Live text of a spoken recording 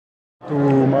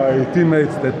To my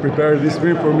teammates that prepared this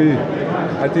win for me,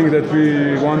 I think that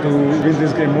we want to win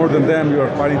this game more than them. We are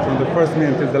fighting from the first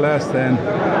minute till the last, and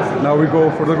now we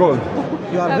go for the goal.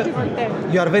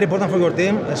 You are very important for your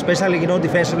team, especially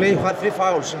defensively. You had 3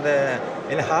 fouls in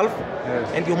the half, yes.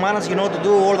 And you managed to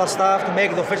do all that stuff to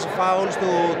make the offensive fouls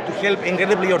to help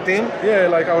incredibly your team. Yeah,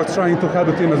 like I was trying to help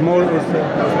the team as more.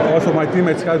 Also, my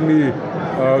teammates had me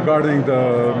guarding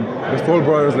the Stoll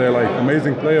brothers. They're like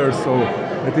amazing players, so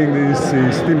I think this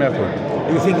is team effort.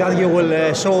 Do you think that you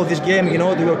will show this game,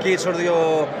 to your kids or to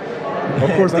your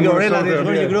of course, to your relatives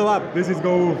when you grow up? This is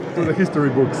go to the history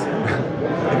books.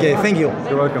 Okay, thank you.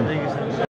 You're welcome.